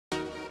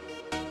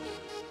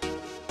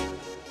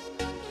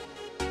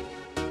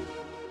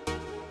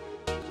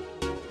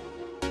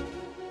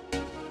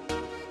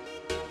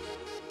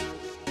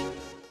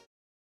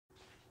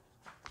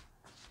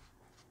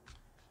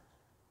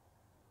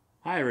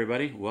Hi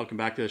everybody, welcome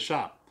back to the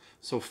shop.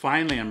 So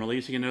finally I'm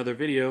releasing another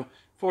video.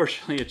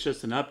 Fortunately it's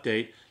just an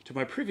update to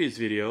my previous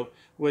video,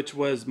 which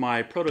was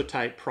my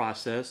prototype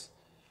process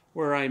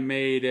where I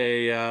made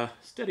a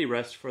steady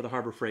rest for the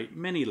Harbor Freight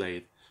mini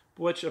lathe,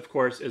 which of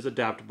course is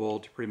adaptable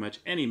to pretty much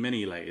any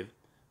mini lathe.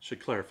 Should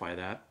clarify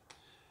that.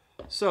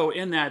 So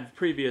in that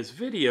previous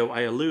video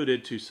I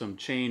alluded to some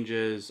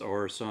changes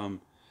or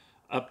some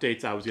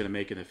updates I was going to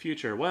make in the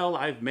future. Well,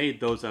 I've made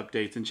those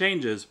updates and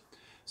changes.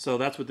 So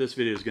that's what this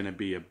video is going to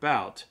be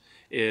about,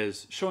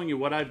 is showing you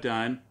what I've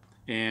done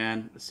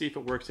and see if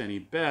it works any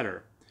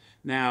better.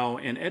 Now,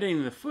 in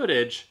editing the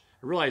footage,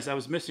 I realized I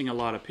was missing a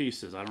lot of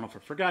pieces. I don't know if I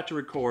forgot to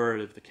record,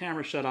 if the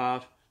camera shut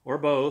off, or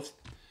both.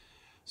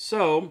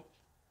 So,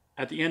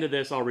 at the end of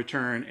this, I'll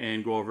return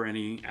and go over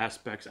any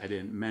aspects I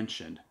didn't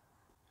mention.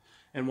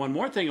 And one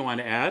more thing I want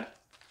to add,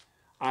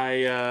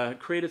 I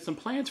created some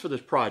plans for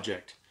this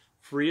project,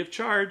 free of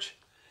charge.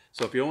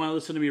 So if you don't want to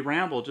listen to me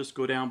ramble, just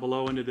go down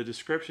below into the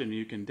description and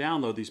you can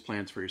download these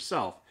plans for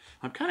yourself.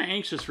 I'm kind of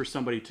anxious for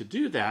somebody to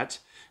do that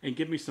and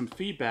give me some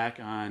feedback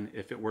on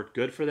if it worked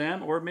good for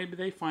them, or maybe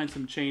they find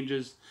some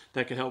changes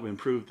that could help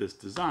improve this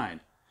design.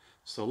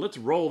 So let's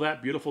roll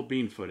that beautiful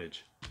bean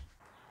footage.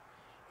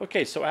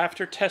 Okay, so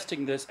after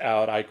testing this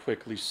out, I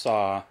quickly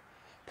saw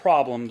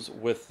problems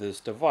with this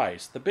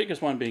device. The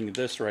biggest one being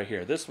this right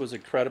here. This was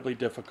incredibly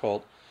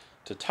difficult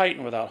to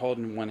tighten without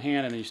holding one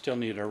hand, and you still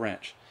needed a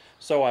wrench.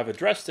 So I've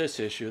addressed this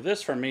issue.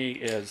 This for me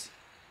is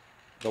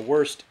the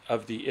worst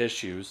of the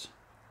issues.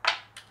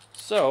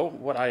 So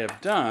what I have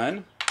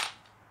done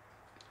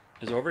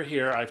is over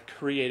here I've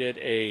created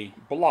a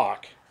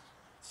block.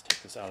 Let's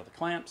take this out of the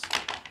clamps.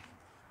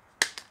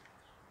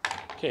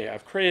 Okay,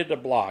 I've created a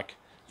block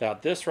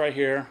that this right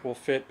here will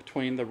fit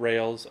between the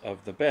rails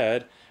of the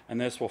bed, and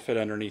this will fit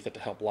underneath it to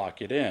help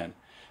lock it in.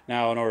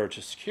 Now in order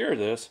to secure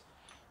this,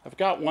 I've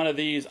got one of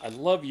these. I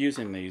love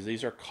using these.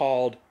 These are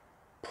called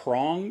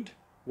pronged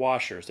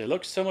washers. They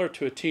look similar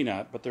to a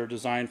T-nut, but they're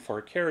designed for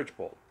a carriage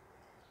bolt.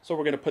 So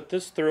we're going to put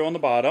this through on the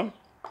bottom,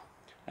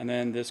 and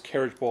then this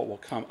carriage bolt will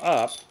come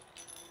up,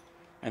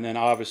 and then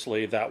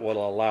obviously that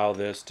will allow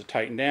this to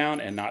tighten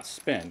down and not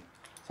spin.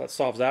 So that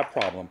solves that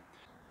problem.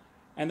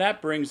 And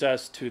that brings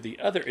us to the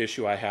other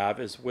issue I have,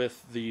 is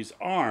with these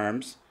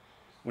arms,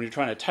 when you're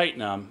trying to tighten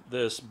them,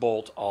 this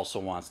bolt also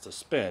wants to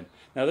spin.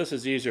 Now this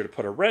is easier to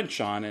put a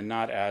wrench on and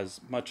not as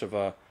much of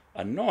a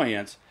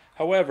annoyance.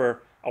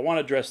 However, I want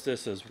to address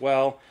this as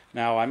well.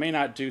 Now I may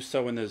not do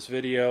so in this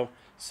video,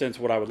 since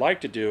what I would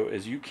like to do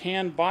is you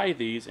can buy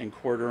these in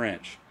 1/4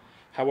 inch.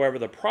 However,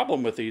 the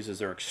problem with these is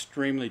they're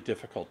extremely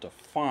difficult to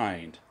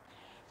find.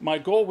 My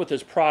goal with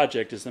this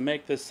project is to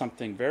make this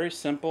something very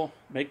simple,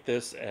 make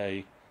this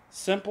a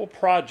simple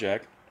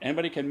project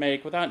anybody can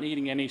make without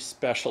needing any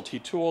specialty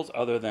tools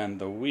other than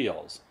the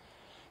wheels.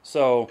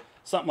 So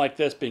something like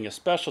this being a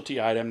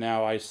specialty item,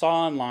 now I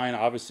saw online,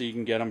 obviously you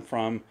can get them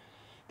from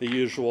the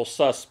usual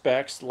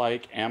suspects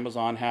like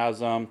Amazon has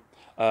them.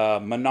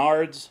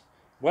 Menards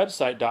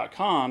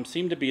website.com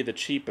seem to be the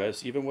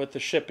cheapest, even with the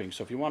shipping.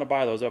 So if you want to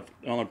buy those, the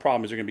only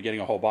problem is you're going to be getting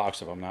a whole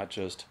box of them, not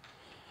just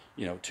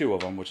 2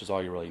 of them, which is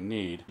all you really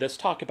need. Let's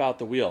talk about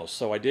the wheels.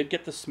 So I did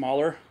get the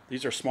smaller,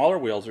 these are smaller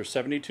wheels, they're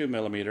 72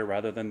 millimeter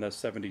rather than the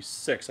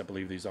 76 I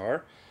believe these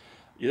are.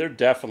 They're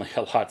definitely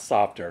a lot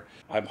softer.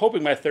 I'm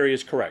hoping my theory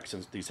is correct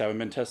since these haven't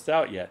been tested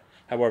out yet.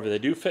 However, they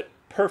do fit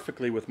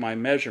perfectly with my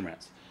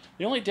measurements.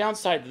 The only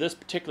downside to this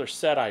particular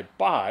set I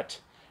bought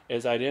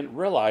is I didn't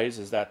realize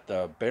is that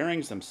the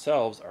bearings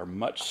themselves are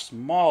much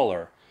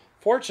smaller.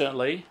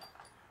 Fortunately,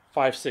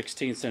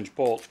 5/16 inch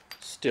bolt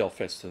still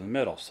fits to the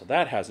middle, so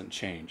that hasn't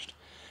changed.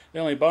 The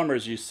only bummer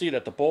is you see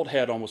that the bolt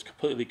head almost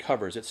completely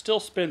covers. It still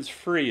spins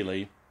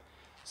freely,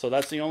 so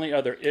that's the only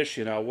other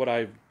issue. Now what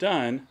I've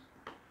done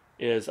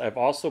is I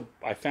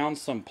found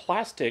some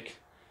plastic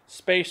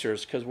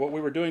spacers, because what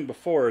we were doing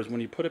before is when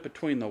you put it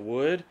between the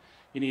wood,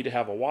 you need to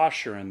have a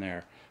washer in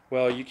there.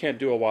 Well, you can't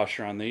do a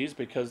washer on these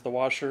because the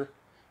washer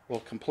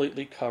will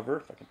completely cover,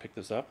 if I can pick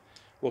this up,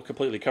 will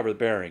completely cover the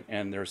bearing,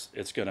 and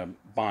it's going to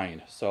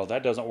bind. So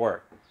that doesn't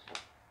work.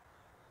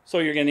 So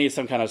you're going to need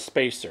some kind of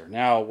spacer.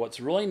 Now, what's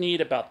really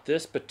neat about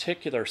this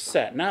particular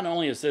set, not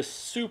only is this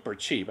super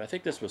cheap, I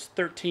think this was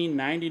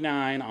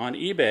 $13.99 on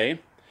eBay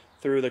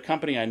through the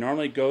company I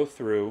normally go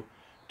through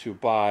to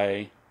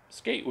buy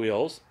skate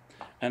wheels,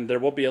 and there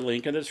will be a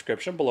link in the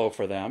description below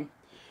for them.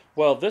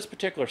 Well, this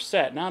particular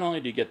set, not only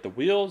do you get the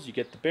wheels, you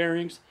get the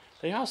bearings,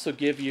 they also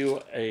give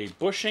you a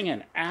bushing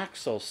and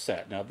axle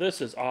set. Now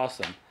this is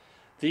awesome.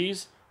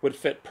 These would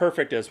fit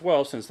perfect as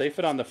well since they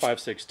fit on the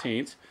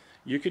 5/16.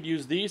 You could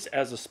use these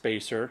as a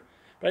spacer,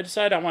 but I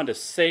decided I wanted to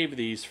save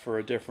these for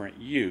a different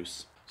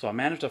use. So I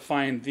managed to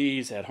find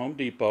these at Home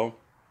Depot.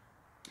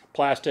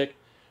 Plastic,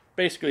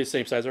 basically the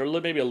same size, or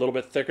maybe a little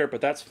bit thicker,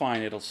 but that's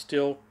fine. It'll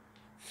still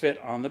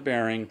fit on the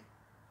bearing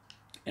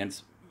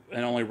and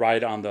only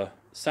ride on the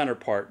center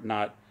part,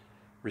 not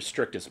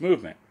restrict its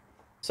movement.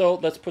 So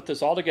let's put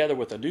this all together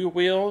with the new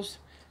wheels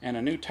and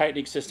a new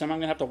tightening system. I'm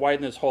going to have to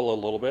widen this hole a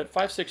little bit.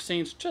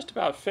 5/16 just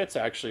about fits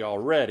actually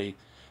already.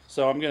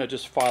 So I'm going to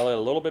just file it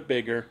a little bit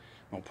bigger.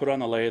 We'll put it on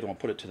the lathe and we'll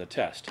put it to the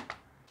test.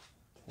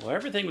 Well,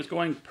 everything was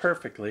going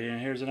perfectly,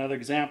 and here's another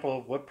example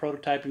of what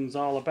prototyping is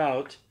all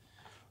about.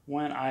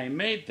 When I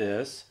made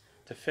this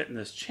to fit in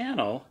this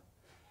channel,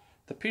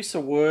 the piece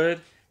of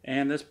wood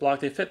and this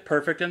block, they fit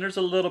perfect, and there's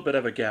a little bit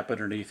of a gap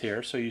underneath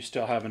here, so you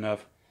still have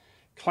enough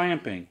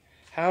clamping.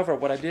 However,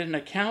 what I didn't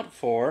account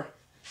for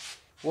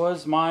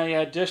was my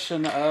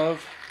addition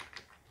of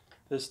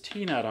this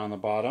T-nut on the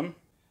bottom.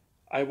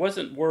 I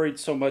wasn't worried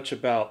so much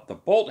about the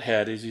bolt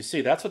head. As you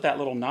see, that's what that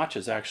little notch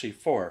is actually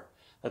for.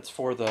 That's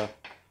for the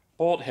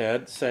bolt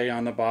head, say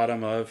on the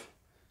bottom of,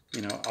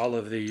 you know, all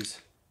of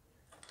these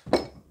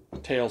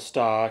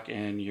tailstock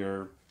and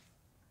your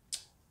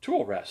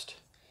tool rest.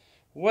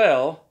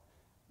 Well,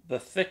 the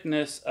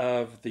thickness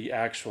of the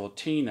actual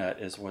T-nut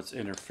is what's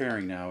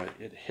interfering now.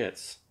 It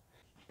hits.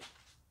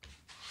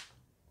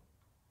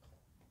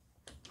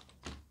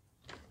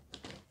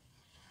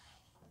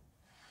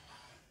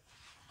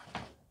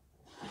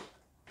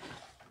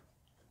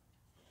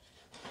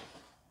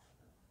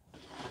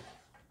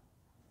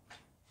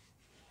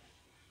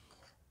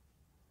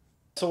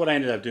 So what I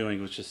ended up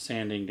doing was just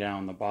sanding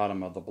down the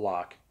bottom of the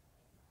block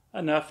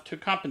enough to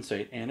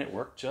compensate, and it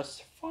worked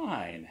just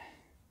fine.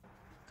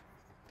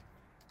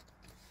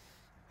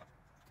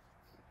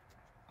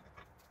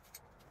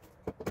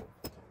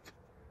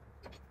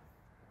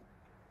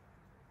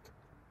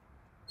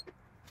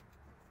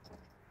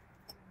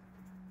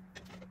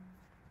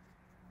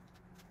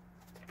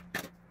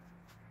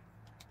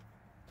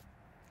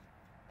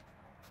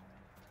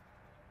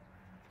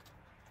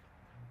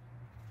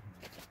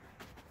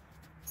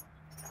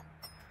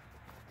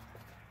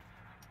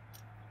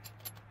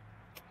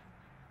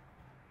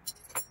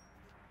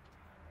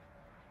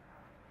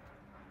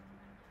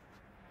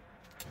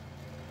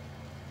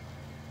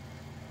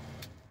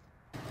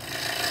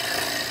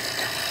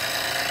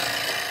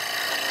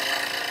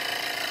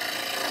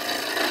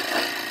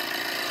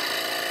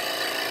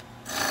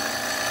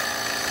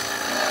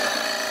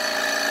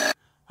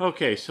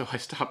 Okay, so I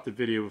stopped the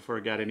video before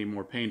it got any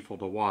more painful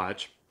to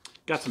watch.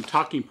 Got some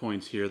talking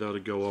points here, though, to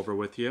go over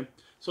with you.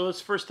 So that's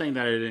the first thing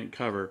that I didn't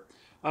cover.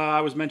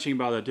 I was mentioning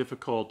about the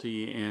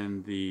difficulty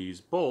in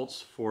these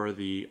bolts for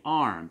the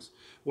arms.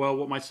 Well,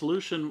 what my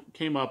solution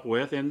came up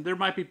with, and there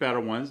might be better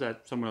ones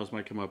that someone else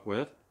might come up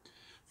with.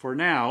 For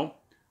now,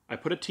 I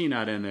put a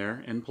T-nut in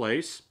there in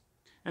place,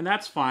 and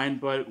that's fine,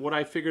 but what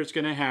I figure is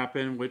going to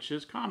happen, which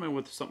is common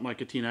with something like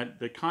a T-nut,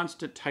 the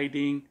constant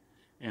tightening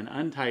and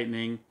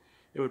untightening,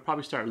 it would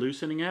probably start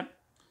loosening it.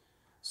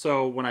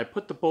 So when I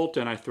put the bolt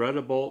in, I threaded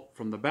a bolt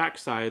from the back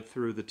side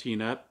through the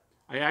T-nut.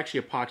 I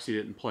actually epoxied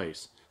it in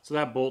place. So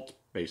that bolt's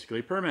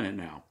basically permanent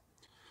now.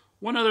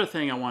 One other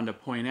thing I wanted to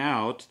point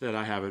out that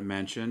I haven't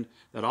mentioned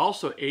that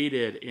also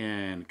aided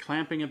in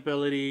clamping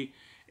ability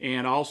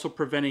and also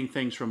preventing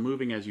things from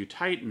moving as you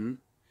tighten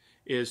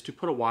is to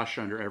put a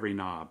washer under every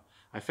knob.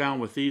 I found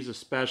with these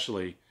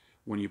especially,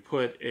 when you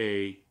put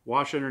a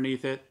washer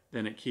underneath it,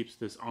 then it keeps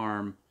this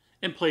arm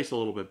in place a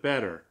little bit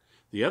better.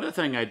 The other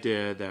thing I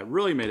did that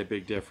really made a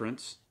big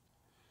difference,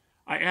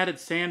 I added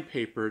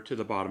sandpaper to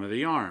the bottom of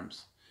the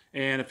arms.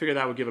 And I figured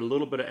that would give it a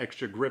little bit of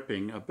extra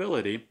gripping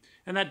ability,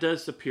 and that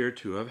does appear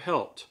to have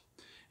helped.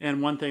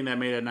 And one thing that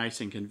made it nice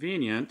and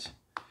convenient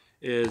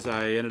is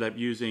I ended up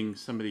using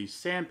some of these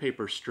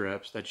sandpaper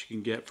strips that you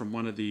can get from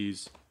one of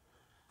these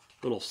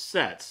little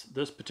sets.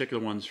 This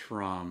particular one's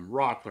from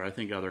Rockler. I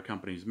think other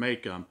companies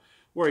make them,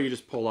 where you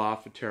just pull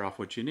off and tear off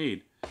what you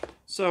need.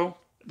 So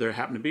there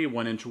happened to be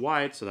 1 inch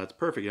wide, so that's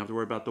perfect. You don't have to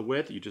worry about the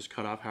width. You just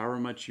cut off however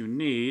much you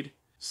need.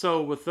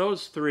 So with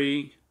those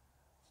 3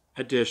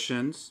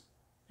 additions,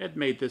 it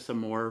made this a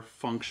more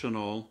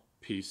functional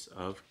piece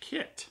of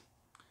kit.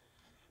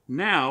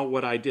 Now,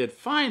 what I did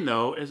find,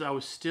 though, is I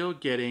was still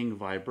getting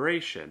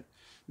vibration.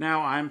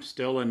 Now, I'm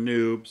still a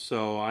noob,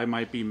 so I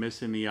might be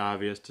missing the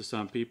obvious to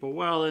some people.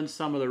 Well, in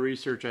some of the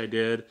research I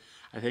did,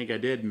 I think I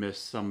did miss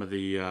some of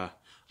the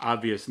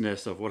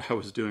obviousness of what I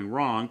was doing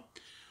wrong.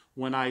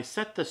 When I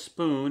set the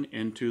spoon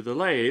into the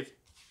lathe,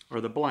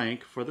 or the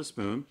blank for the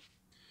spoon,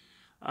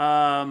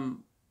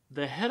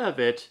 the head of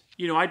it,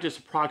 you know, I just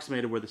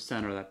approximated where the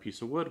center of that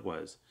piece of wood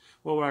was.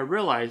 Well, what I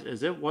realized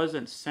is it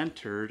wasn't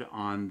centered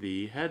on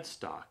the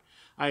headstock.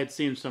 I had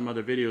seen some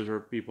other videos where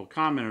people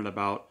commented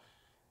about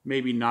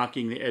maybe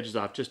knocking the edges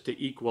off just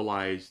to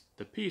equalize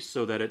the piece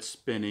so that it's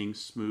spinning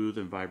smooth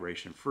and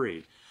vibration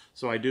free.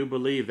 So I do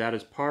believe that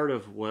is part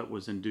of what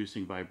was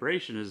inducing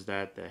vibration, is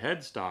that the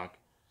headstock,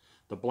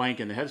 the blank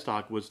in the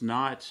headstock was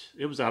not,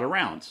 it was out of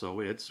round, so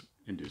it's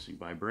inducing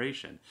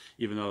vibration.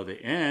 Even though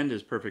the end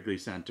is perfectly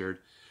centered,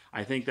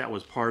 I think that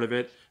was part of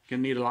it.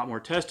 Gonna need a lot more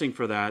testing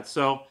for that,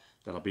 so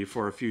that'll be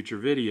for a future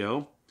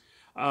video.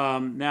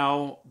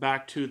 Now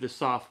back to the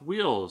soft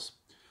wheels.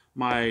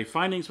 My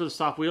findings with the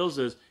soft wheels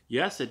is,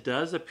 yes, it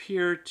does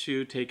appear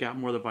to take out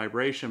more of the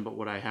vibration, but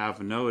what I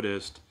have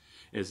noticed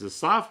is the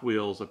soft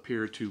wheels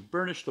appear to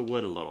burnish the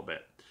wood a little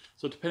bit.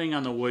 So depending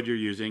on the wood you're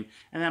using,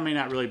 and that may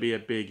not really be a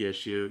big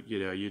issue, you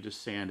know, you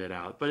just sand it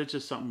out, but it's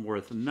just something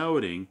worth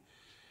noting.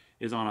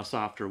 is on a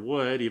softer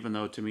wood, even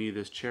though to me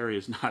this cherry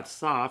is not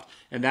soft.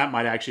 And that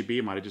might actually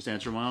be, might have just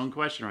answered my own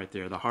question right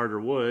there. The harder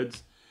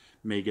woods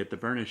may get the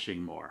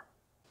burnishing more.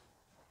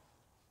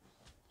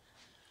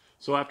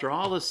 So after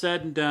all is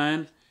said and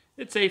done,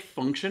 it's a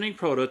functioning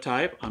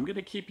prototype. I'm going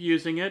to keep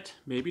using it,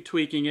 maybe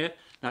tweaking it.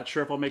 Not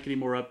sure if I'll make any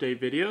more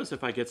update videos.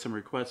 If I get some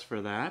requests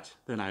for that,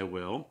 then I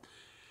will.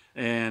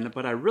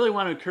 But I really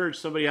want to encourage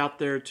somebody out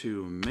there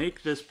to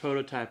make this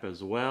prototype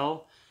as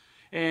well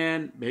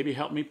and maybe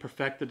help me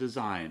perfect the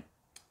design.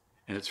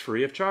 And it's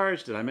free of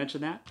charge. Did I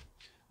mention that?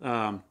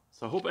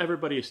 So I hope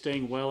everybody is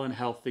staying well and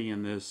healthy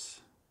in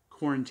this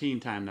quarantine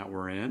time that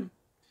we're in.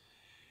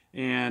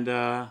 And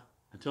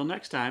until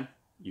next time,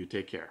 you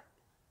take care.